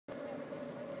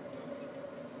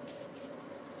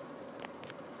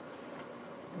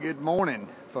Good morning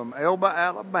from Elba,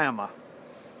 Alabama.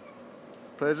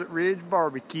 Pleasant Ridge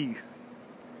BBQ.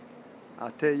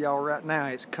 I'll tell y'all right now,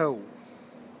 it's cold.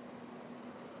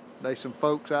 There's some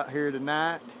folks out here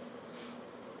tonight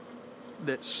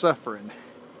that's suffering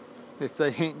if they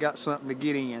ain't got something to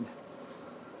get in.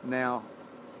 Now,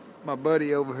 my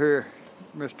buddy over here,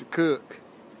 Mr. Cook,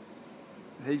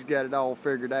 he's got it all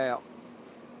figured out.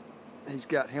 He's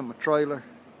got him a trailer.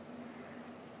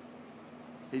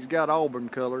 He's got Auburn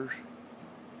colors.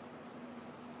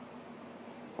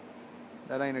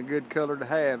 That ain't a good color to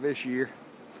have this year.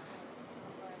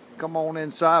 Come on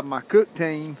inside. My cook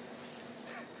team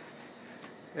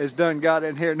has done got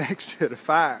in here next to the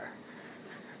fire.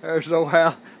 There's old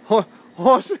Al.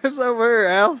 What's this over here,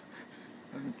 Al?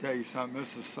 Let me tell you something,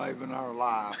 this is saving our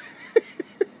life.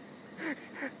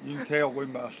 You can tell we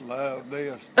must love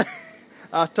this.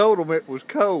 I told them it was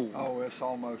cold. Oh, it's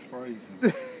almost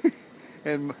freezing.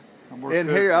 And in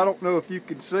here, I don't know if you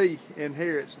can see, in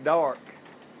here it's dark,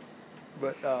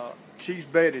 but she's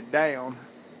bedded down.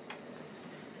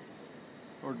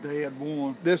 Or dead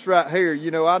one. This right here,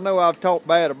 you know I've talked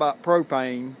bad about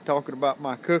propane, talking about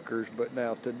my cookers, but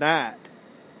now tonight,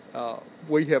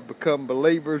 we have become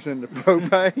believers in the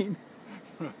propane.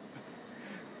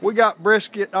 We got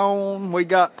brisket on, we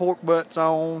got pork butts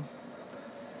on.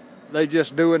 They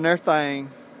just doing their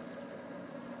thing.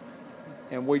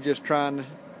 And we just trying to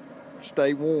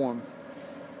stay warm.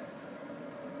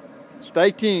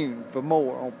 Stay tuned for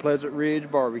more on Pleasant Ridge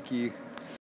BBQ.